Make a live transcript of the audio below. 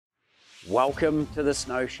Welcome to the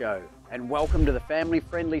Snow Show, and welcome to the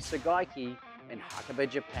family-friendly Tsugaike in Hakuba,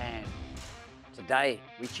 Japan. Today,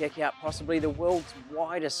 we check out possibly the world's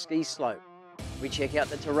widest ski slope. We check out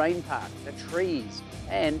the terrain park, the trees,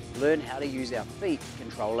 and learn how to use our feet to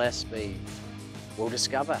control our speed. We'll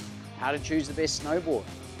discover how to choose the best snowboard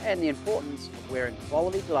and the importance of wearing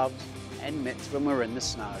quality gloves and mitts when we're in the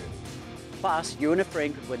snow. Plus, you and a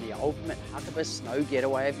friend could win the ultimate Hakuba snow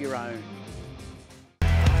getaway of your own.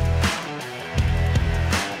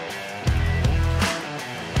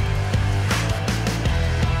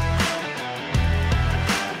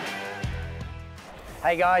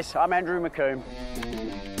 Hey guys, I'm Andrew McComb.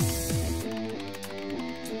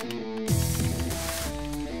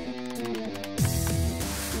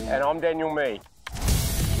 And I'm Daniel Mee.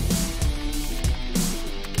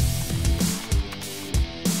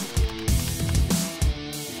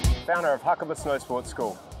 Founder of Hakuba Snow Sports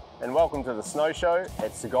School. And welcome to the Snow Show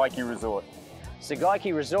at Tsugaike Resort.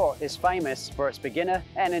 Tsugaike Resort is famous for its beginner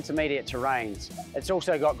and intermediate terrains. It's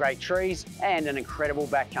also got great trees and an incredible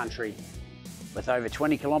backcountry. With over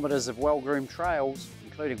 20 kilometres of well-groomed trails,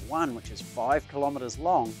 including one which is 5 kilometres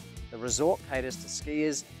long, the resort caters to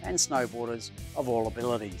skiers and snowboarders of all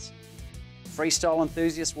abilities. Freestyle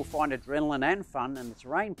enthusiasts will find adrenaline and fun in the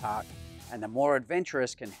terrain park, and the more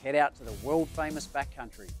adventurous can head out to the world-famous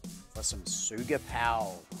backcountry for some Tsuga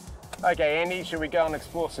Pow. Okay, Andy, should we go and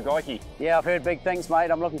explore Tsugaike? Yeah, I've heard big things, mate.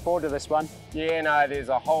 I'm looking forward to this one. Yeah, no, there's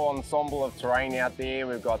a whole ensemble of terrain out there.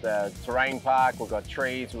 We've got the terrain park, we've got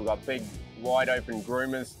trees, we've got big wide open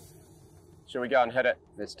groomers. Shall we go and hit it?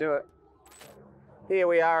 Let's do it. Here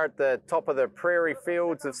we are at the top of the prairie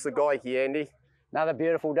fields of Tsugaike, Andy. Another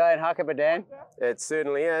beautiful day in Hakuba, Dan. It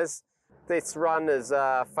certainly is. This run is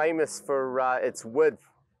famous for its width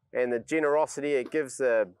and the generosity it gives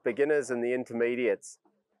the beginners and the intermediates.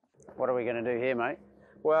 What are we going to do here, mate?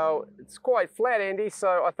 Well, it's quite flat, Andy,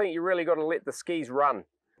 so I think you really got to let the skis run.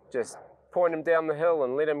 Just point them down the hill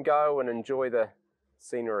and let them go and enjoy the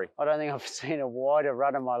scenery. I don't think I've seen a wider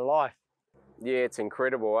run in my life. Yeah, it's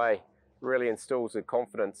incredible, eh? Really instills the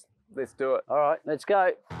confidence. Let's do it. All right, let's go.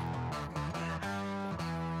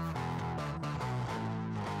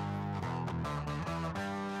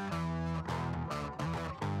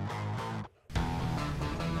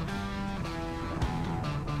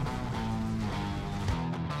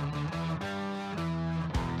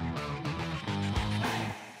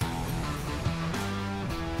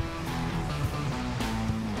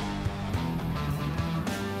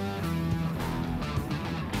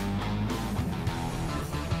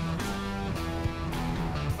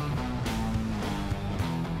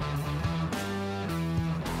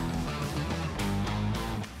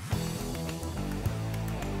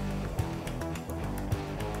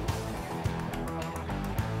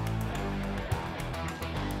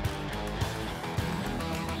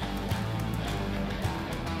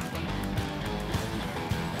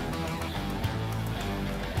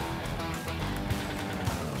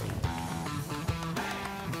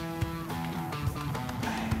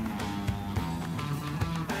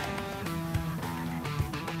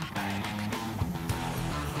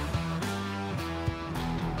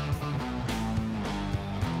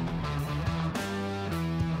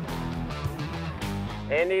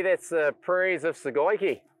 Andy, that's the prairies of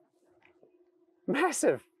Tsugaike.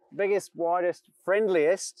 Massive. Biggest, widest,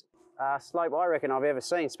 friendliest slope I reckon I've ever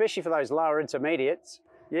seen, especially for those lower intermediates.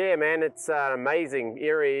 Yeah, man, it's an amazing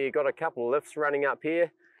area. You've got a couple of lifts running up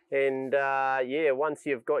here. And yeah, once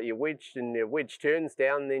you've got your wedge and your wedge turns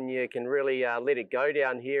down, then you can really let it go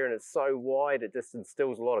down here, and it's so wide, it just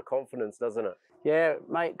instills a lot of confidence, doesn't it? Yeah,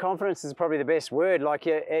 mate, confidence is probably the best word. Like,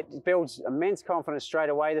 it builds immense confidence straight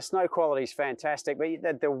away. The snow quality is fantastic,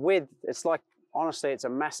 but the width, it's like, honestly, it's a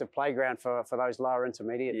massive playground for those lower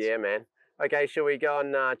intermediates. Yeah, man. Okay, shall we go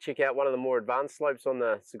and check out one of the more advanced slopes on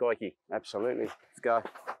the Tsugaike? Absolutely. Let's go.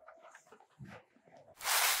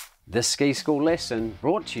 This ski school lesson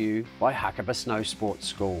brought to you by Hakuba Snow Sports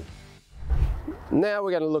School. Now we're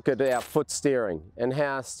going to look at our foot steering and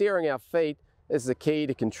how steering our feet is the key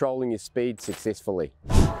to controlling your speed successfully.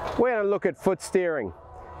 We're going to look at foot steering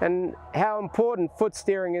and how important foot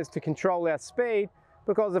steering is to control our speed,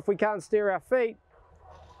 because if we can't steer our feet,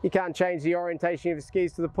 you can't change the orientation of your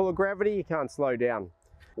skis to the pull of gravity, you can't slow down.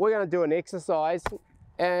 We're going to do an exercise,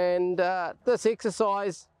 and this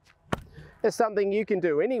exercise is something you can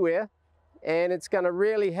do anywhere, and it's going to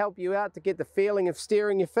really help you out to get the feeling of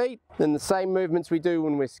steering your feet in the same movements we do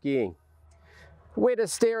when we're skiing. Where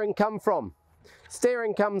does steering come from?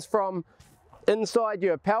 Steering comes from inside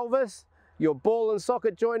your pelvis, your ball and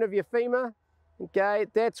socket joint of your femur. Okay,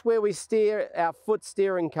 that's where we steer. Our foot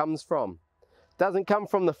steering comes from. Doesn't come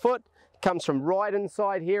from the foot, comes from right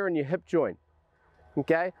inside here in your hip joint.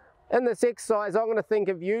 Okay, in this exercise I'm going to think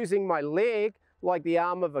of using my leg like the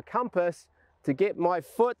arm of a compass to get my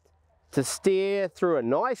foot to steer through a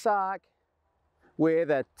nice arc where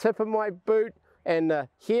the tip of my boot and the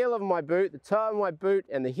heel of my boot, the toe of my boot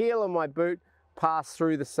and the heel of my boot pass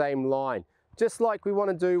through the same line, just like we want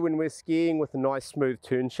to do when we're skiing with a nice smooth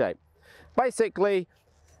turn shape. Basically,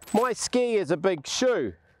 my ski is a big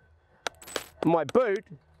shoe, my boot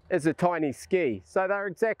is a tiny ski, so they're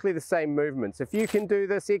exactly the same movements. If you can do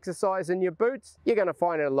this exercise in your boots, you're going to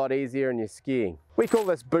find it a lot easier in your skiing. We call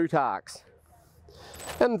this boot arcs.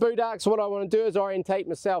 In boot arcs, what I want to do is orientate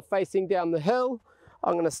myself facing down the hill.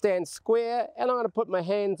 I'm going to stand square and I'm going to put my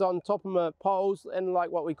hands on top of my poles in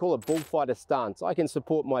like what we call a bullfighter stance. I can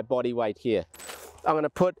support my body weight here. I'm going to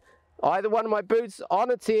put either one of my boots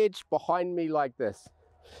on its edge behind me like this.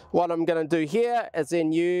 What I'm going to do here is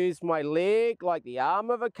then use my leg like the arm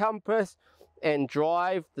of a compass and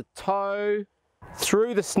drive the toe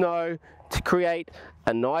through the snow to create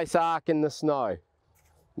a nice arc in the snow.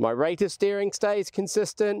 My rate of steering stays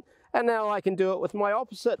consistent, and now I can do it with my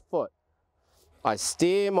opposite foot. I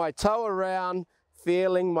steer my toe around,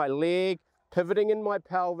 feeling my leg pivoting in my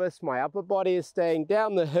pelvis, my upper body is staying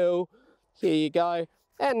down the hill. Here you go,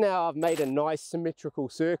 and now I've made a nice symmetrical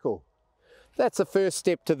circle. That's the first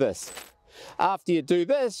step to this. After you do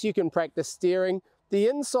this, you can practice steering the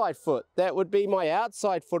inside foot. That would be my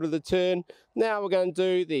outside foot of the turn. Now we're going to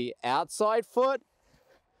do the outside foot.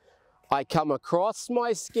 I come across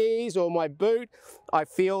my skis or my boot, I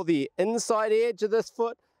feel the inside edge of this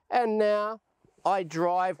foot, and now I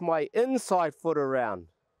drive my inside foot around.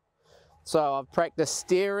 So I've practiced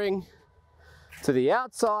steering to the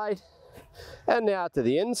outside and now to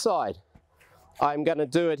the inside. I'm going to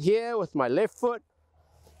do it here with my left foot,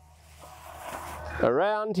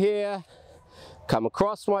 around here, come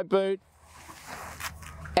across my boot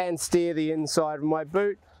and steer the inside of my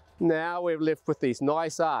boot. Now we're left with these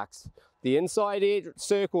nice arcs. The inside edge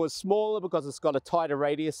circle is smaller because it's got a tighter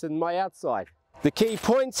radius than my outside. The key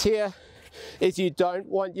points here is you don't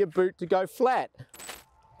want your boot to go flat.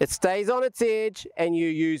 It stays on its edge and you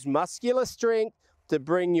use muscular strength to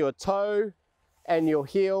bring your toe and your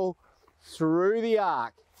heel through the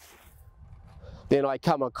arc. Then I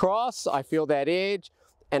come across, I feel that edge,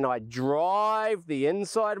 and I drive the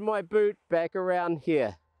inside of my boot back around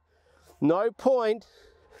here. No point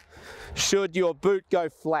should your boot go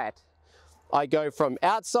flat. I go from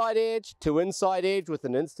outside edge to inside edge with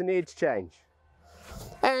an instant edge change.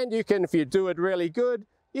 And you can, if you do it really good,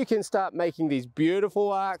 you can start making these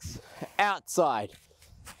beautiful arcs outside,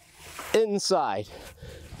 inside,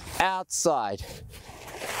 outside,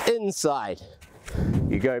 inside.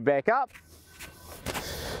 You go back up,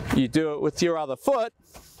 you do it with your other foot,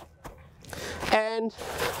 and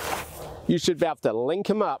you should be able to link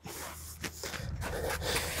them up.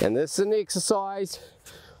 And this is an exercise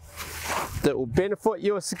that will benefit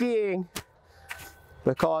your skiing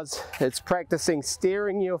because it's practicing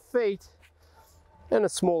steering your feet in a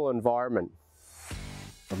small environment.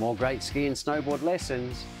 For more great ski and snowboard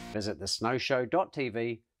lessons, visit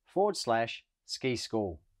thesnowshow.tv/ski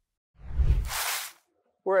school.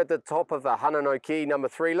 We're at the top of the Hananoki number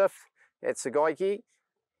 3 lift at Tsugaike.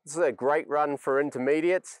 This is a great run for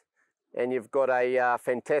intermediates, and you've got a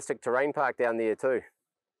fantastic terrain park down there too.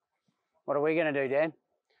 What are we going to do, Dan?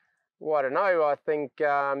 Well, I don't know. I think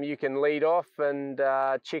you can lead off and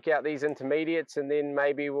check out these intermediates, and then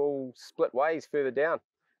maybe we'll split ways further down.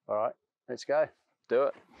 All right, let's go. Do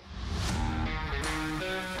it.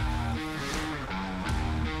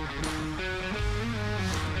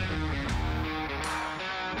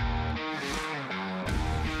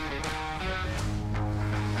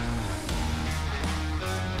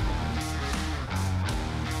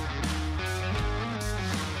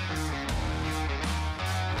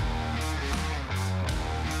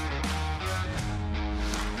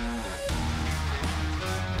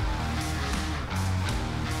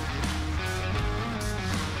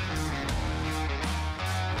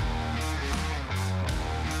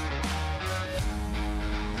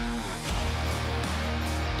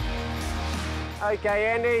 Okay,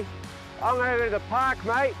 Andy, I'm going to go to the park,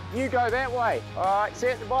 mate. You go that way. All right, see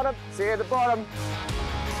you at the bottom. See you at the bottom.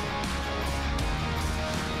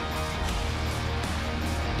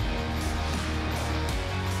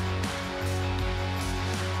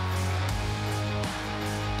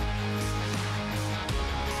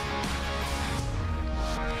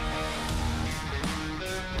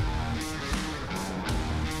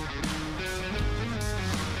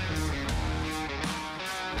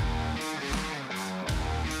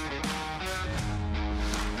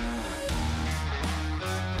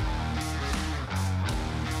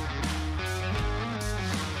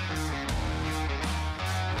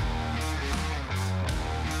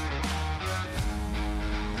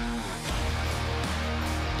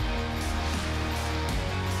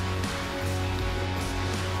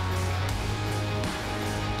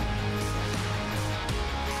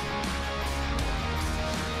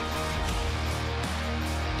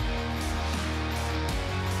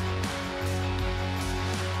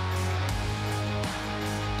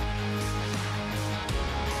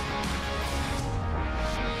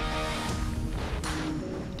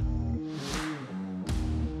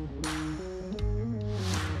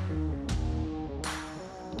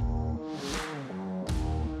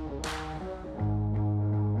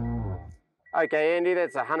 Okay, Andy,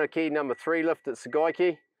 that's a Hanuki number 3 lift at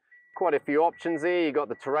Tsugaike. Quite a few options there. You got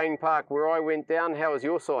the terrain park where I went down. How was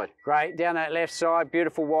your side? Great, down that left side,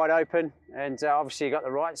 beautiful wide open, and obviously you got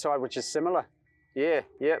the right side, which is similar. Yeah,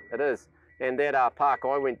 yep, it is. And that park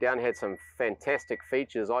I went down had some fantastic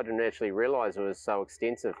features. I didn't actually realise it was so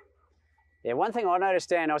extensive. Yeah, one thing I noticed,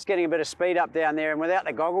 Dan, I was getting a bit of speed up down there, and without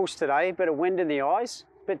the goggles today, a bit of wind in the eyes,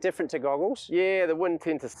 a bit different to goggles. Yeah, the wind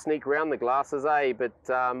tends to sneak around the glasses,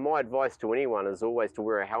 but my advice to anyone is always to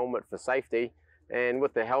wear a helmet for safety. And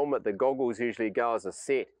with the helmet, the goggles usually go as a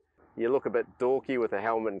set. You look a bit dorky with a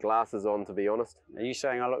helmet and glasses on, to be honest. Are you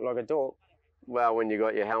saying I look like a dork? Well, when you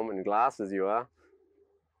got your helmet and glasses, you are.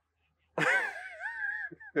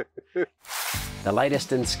 The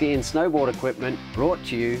latest in ski and snowboard equipment brought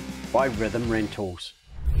to you by Rhythm Rentals.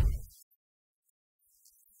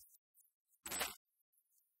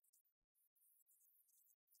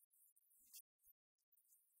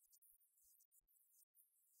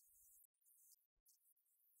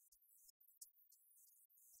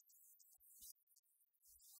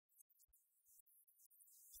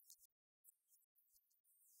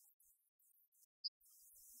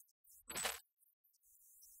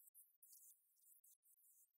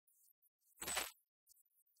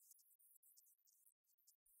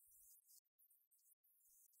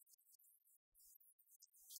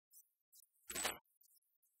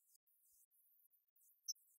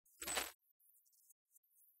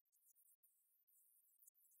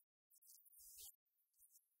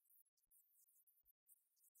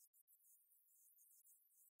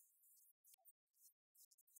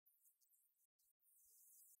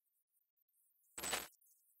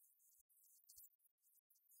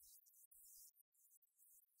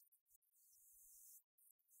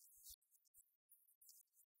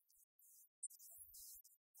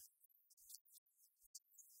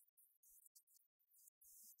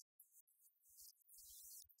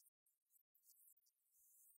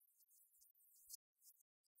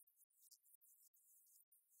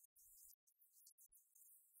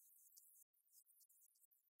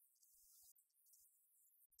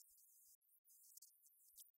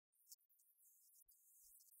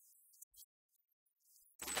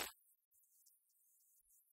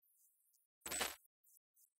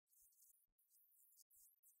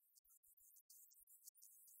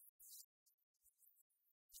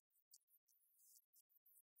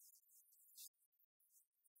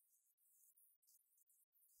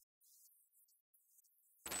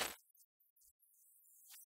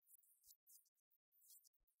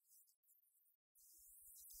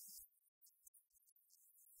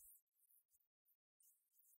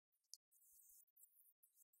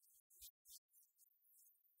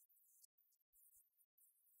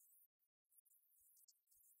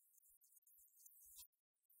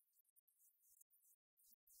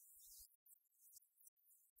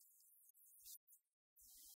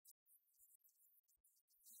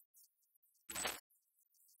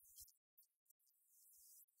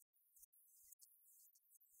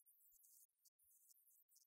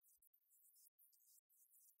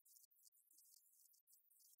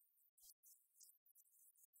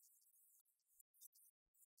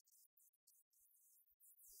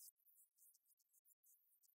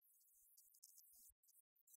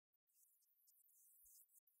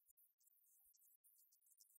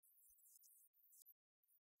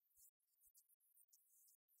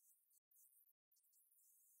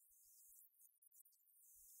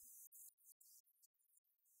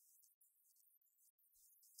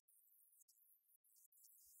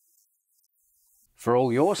 For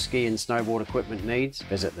all your ski and snowboard equipment needs,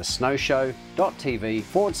 visit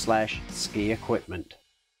thesnowshow.tv/ski equipment.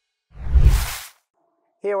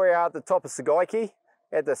 Here we are at the top of Tsugaike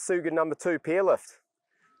at the Tsuga number 2 pier lift.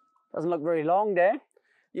 Doesn't look very long, Dan.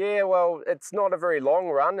 Yeah, well, it's not a very long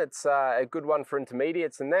run. It's a good one for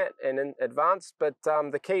intermediates and that, and in advanced. But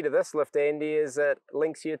the key to this lift, Andy, is it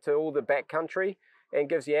links you to all the backcountry and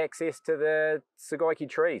gives you access to the Tsugaike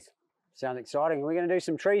trees. Sounds exciting. We're going to do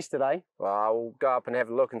some trees today. Well, we'll go up and have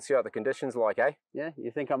a look and see what the conditions are like, eh? Yeah,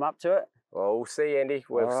 you think I'm up to it? Well, we'll see, Andy.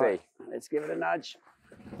 We'll see. Let's give it a nudge.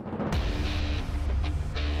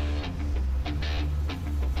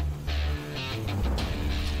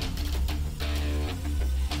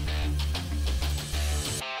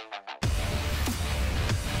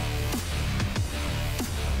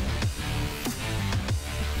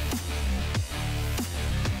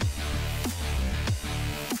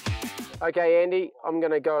 Okay, Andy, I'm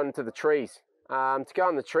going to go into the trees. To go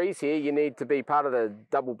in the trees here, you need to be part of the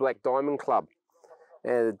Double Black Diamond Club,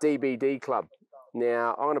 the DBD Club.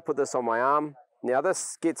 Now, I'm going to put this on my arm. Now,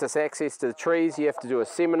 this gets us access to the trees. You have to do a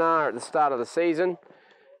seminar at the start of the season,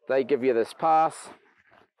 they give you this pass,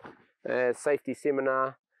 safety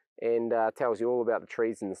seminar, and tells you all about the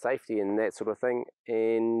trees and the safety and that sort of thing.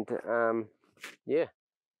 And yeah,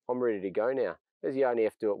 I'm ready to go now. As you only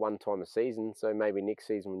have to do it one time a season, so maybe next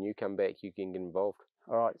season when you come back you can get involved.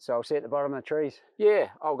 All right, so I'll sit at the bottom of the trees. Yeah,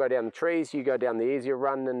 I'll go down the trees, you go down the easier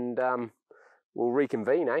run, and we'll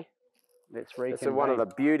reconvene, eh? Let's reconvene. It's one of the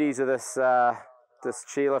beauties of this this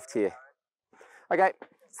chairlift here. Okay,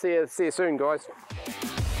 see you soon, guys.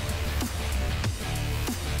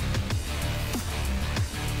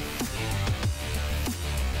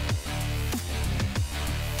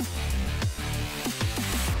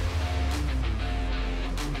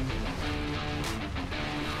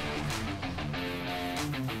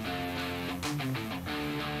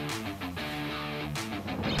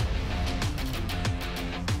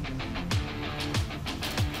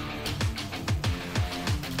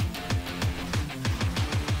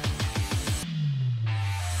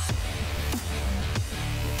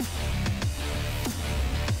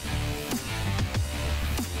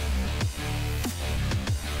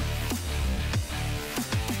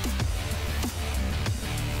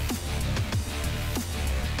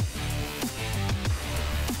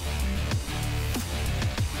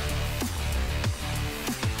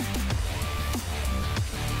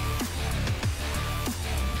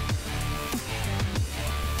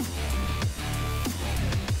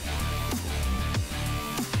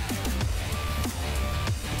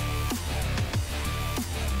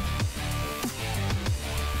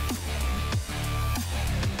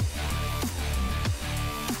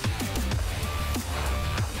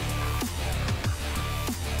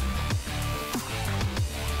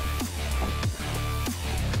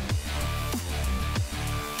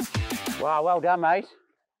 Wow, well done, mate.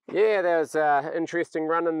 Yeah, that was an interesting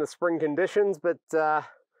run in the spring conditions, but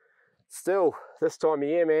still, this time of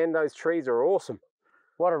year, man, those trees are awesome.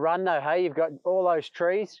 What a run though, hey? You've got all those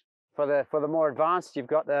trees. For the more advanced, you've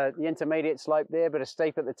got the intermediate slope there, but a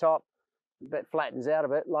steep at the top. That flattens out a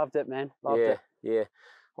bit. Loved it, man. Loved it. Yeah.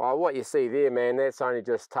 Well, what you see there, man, that's only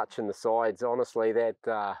just touching the sides. Honestly, that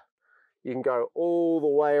you can go all the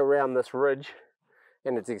way around this ridge,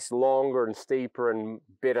 and it gets longer and steeper and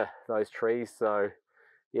better, those trees. So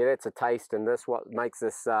yeah, that's a taste, and that's what makes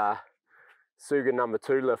this Tsuga number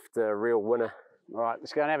 2 lift a real winner. All right,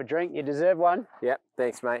 let's go and have a drink. You deserve one. Yep,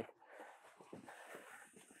 thanks, mate.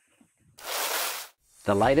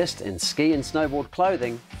 The latest in ski and snowboard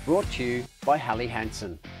clothing brought to you by Helly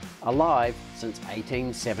Hansen, alive since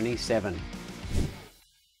 1877.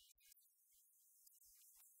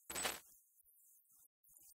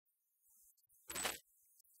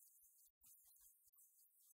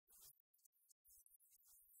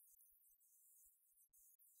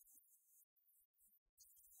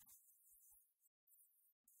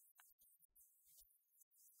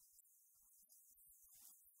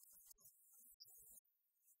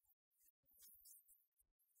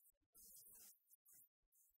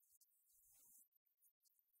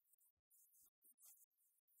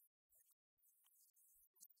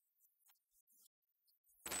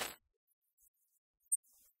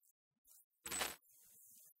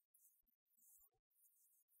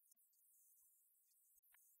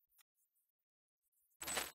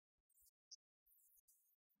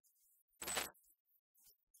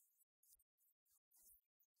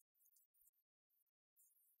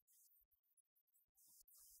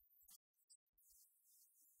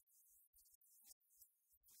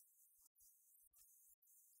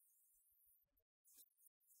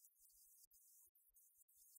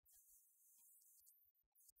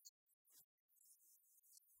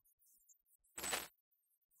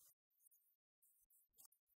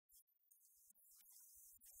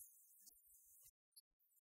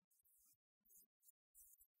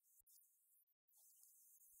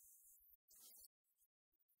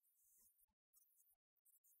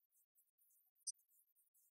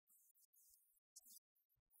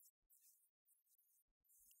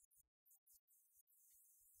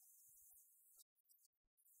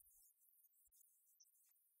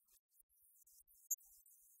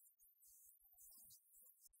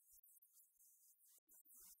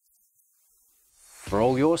 For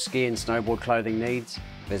all your ski and snowboard clothing needs,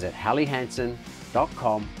 visit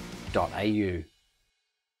hellyhansen.com.au.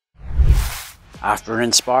 After an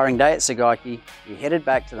inspiring day at Tsugaike, we headed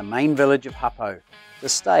back to the main village of Hapo to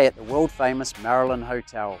stay at the world-famous Maryland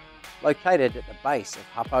Hotel, located at the base of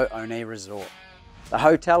Hapo One Resort. The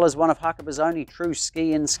hotel is one of Hakuba's only true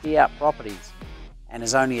ski in, ski out properties, and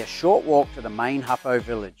is only a short walk to the main Hapo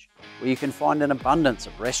village, where you can find an abundance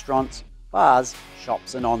of restaurants, bars,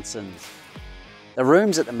 shops and onsens. The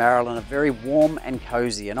rooms at the Maryland are very warm and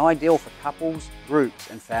cozy and ideal for couples, groups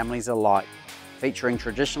and families alike, featuring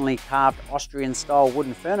traditionally carved Austrian-style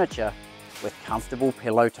wooden furniture with comfortable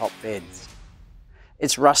pillow-top beds.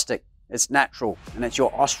 It's rustic, it's natural, and it's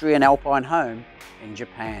your Austrian alpine home in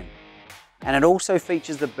Japan. And it also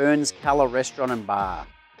features the Burns Keller restaurant and bar,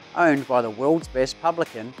 owned by the world's best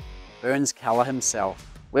publican, Burns Keller himself,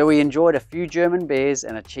 where we enjoyed a few German beers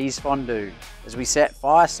and a cheese fondue as we sat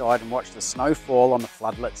fireside and watched the snow fall on the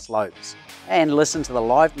floodlit slopes and listened to the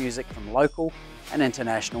live music from local and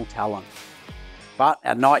international talent. But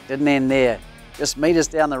our night didn't end there. Just meters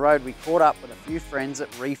down the road we caught up with a few friends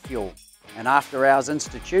at Refuel, an after-hours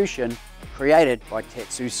institution created by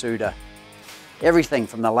Tetsu Suda. Everything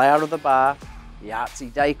from the layout of the bar, the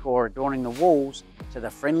artsy decor adorning the walls, to the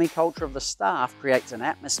friendly culture of the staff creates an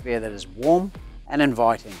atmosphere that is warm and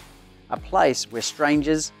inviting, a place where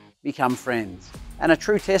strangers become friends, and a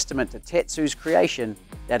true testament to Tetsu's creation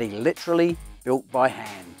that he literally built by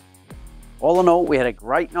hand. All in all, we had a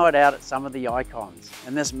great night out at some of the icons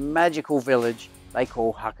in this magical village they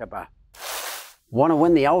call Hakuba. Want to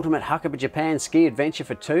win the ultimate Hakuba Japan ski adventure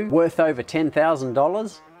for two, worth over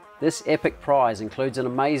 $10,000? This epic prize includes an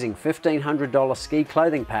amazing $1,500 ski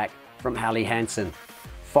clothing pack from Helly Hansen,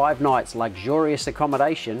 5 nights luxurious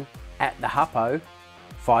accommodation at the Huppo,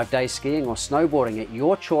 5 days skiing or snowboarding at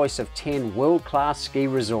your choice of 10 world-class ski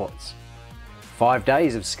resorts, 5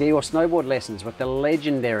 days of ski or snowboard lessons with the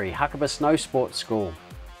legendary Hakuba Snow Sports School,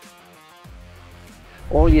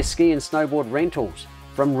 all your ski and snowboard rentals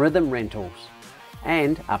from Rhythm Rentals,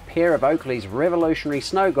 and a pair of Oakley's revolutionary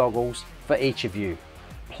snow goggles for each of you,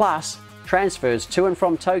 plus transfers to and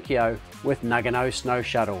from Tokyo with Nagano snow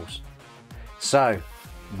shuttles. So,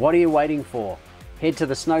 what are you waiting for? Head to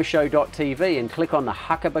thesnowshow.tv and click on the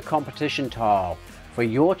Hakuba competition tile for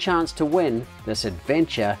your chance to win this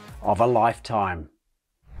adventure of a lifetime.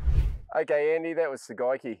 Okay, Andy, that was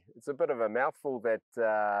Tsugaike. It's a bit of a mouthful, that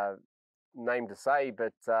name to say,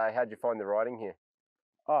 but how'd you find the riding here?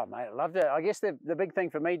 Oh mate, I loved it. I guess the big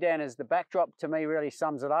thing for me, Dan, is the backdrop to me really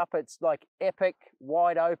sums it up. It's like epic,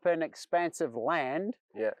 wide open, expansive land.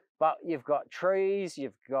 Yeah. But you've got trees,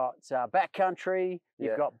 you've got backcountry,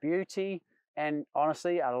 you've got beauty, and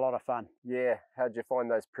honestly, a lot of fun. Yeah, how'd you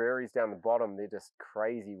find those prairies down the bottom? They're just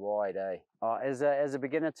crazy wide, eh? Oh, as a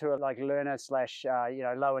beginner to a like learner slash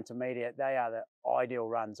low intermediate, they are the ideal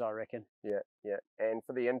runs, I reckon. Yeah, yeah. And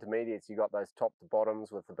for the intermediates, you got those top to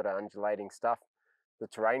bottoms with a bit of undulating stuff. The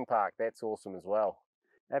terrain park, that's awesome as well.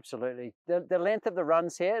 Absolutely. The length of the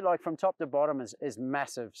runs here, like from top to bottom, is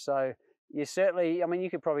massive. So you certainly, I mean, you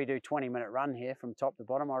could probably do 20-minute run here from top to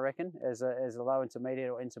bottom, I reckon, as a low intermediate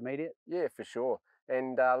or intermediate. Yeah, for sure.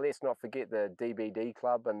 And let's not forget the DBD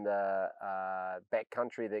club and the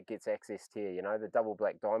backcountry that gets accessed here, you know, the Double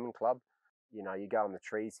Black Diamond Club. You know, you go on the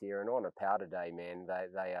trees here and on a powder day, man,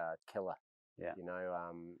 they are killer. Yeah. You know,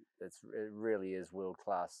 it really is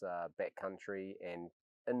world-class backcountry and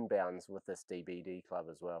inbounds with this DBD club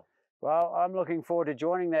as well. Well, I'm looking forward to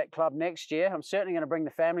joining that club next year. I'm certainly going to bring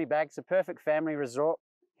the family back. It's a perfect family resort.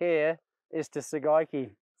 Here is to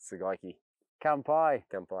Tsugaike. Tsugaike. Kampai.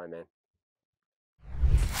 Kampai, man.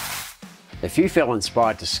 If you feel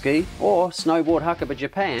inspired to ski or snowboard Hakuba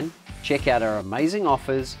Japan, check out our amazing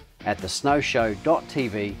offers at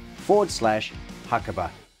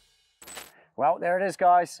thesnowshow.tv/Hakuba. Well, there it is,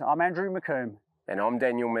 guys. I'm Andrew McComb. And I'm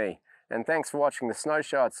Daniel Mee. And thanks for watching the Snow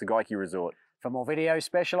Show at Tsugaike Resort. For more videos,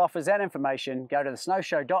 special offers and information, go to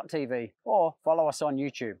thesnowshow.tv or follow us on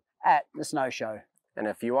YouTube at The Snow Show. And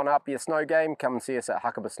if you want to up your snow game, come and see us at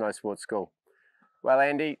Hakuba Snow Sports School. Well,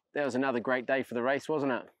 Andy, that was another great day for the race,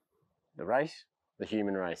 wasn't it? The race? The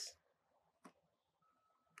human race.